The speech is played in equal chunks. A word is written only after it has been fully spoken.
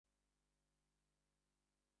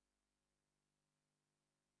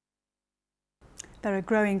There are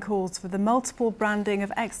growing calls for the multiple branding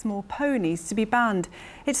of Exmoor Ponies to be banned.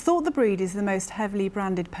 It's thought the breed is the most heavily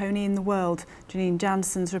branded pony in the world. Janine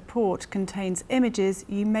Jansen's report contains images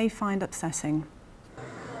you may find upsetting.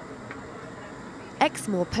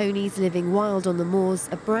 Exmoor ponies living wild on the moors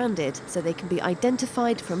are branded so they can be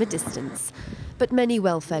identified from a distance. But many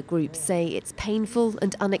welfare groups say it's painful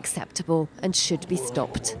and unacceptable and should be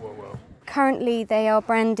stopped. Currently they are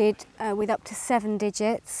branded with up to 7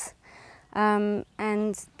 digits. And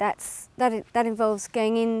that involves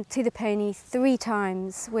going into the pony 3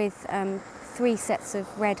 times with 3 sets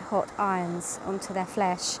of red hot irons onto their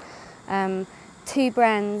flesh, 2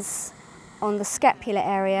 brands on the scapular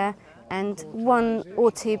area and 1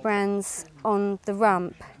 or 2 brands on the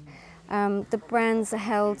rump. The brands are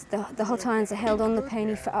held, the hot irons are held on the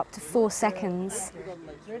pony for up to 4 seconds.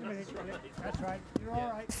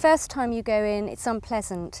 The first time you go in, it's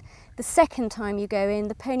unpleasant. The second time you go in,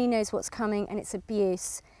 the pony knows what's coming and it's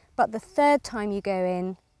abuse. But the third time you go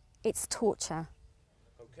in, it's torture.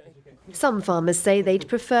 Some farmers say they'd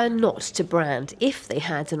prefer not to brand if they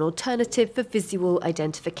had an alternative for visual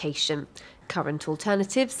identification. Current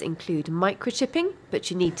alternatives include microchipping, but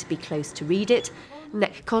you need to be close to read it,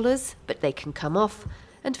 neck collars, but they can come off,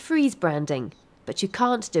 and freeze branding, but you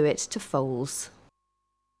can't do it to foals.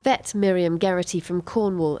 Vet Miriam Geraghty from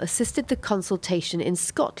Cornwall assisted the consultation in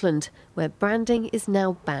Scotland, where branding is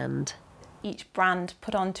now banned. Each brand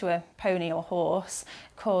put onto a pony or horse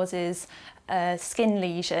causes a skin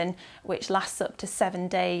lesion which lasts up to 7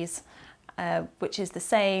 days, which is the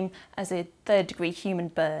same as a 3rd-degree human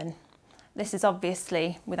burn. This is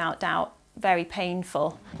obviously, without doubt, very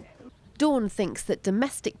painful. Dawn thinks that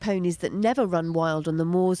domestic ponies that never run wild on the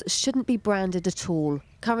moors shouldn't be branded at all.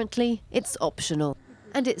 Currently, it's optional.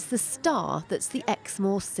 And it's the star that's the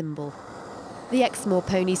Exmoor symbol. The Exmoor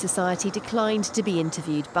Pony Society declined to be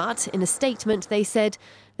interviewed, but in a statement they said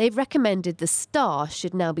they've recommended the star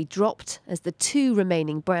should now be dropped as the 2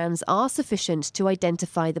 remaining brands are sufficient to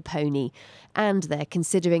identify the pony. And they're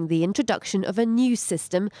considering the introduction of a new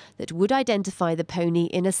system that would identify the pony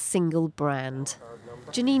in a single brand.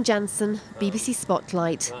 Janine Jansen, BBC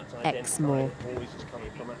Spotlight, Exmoor.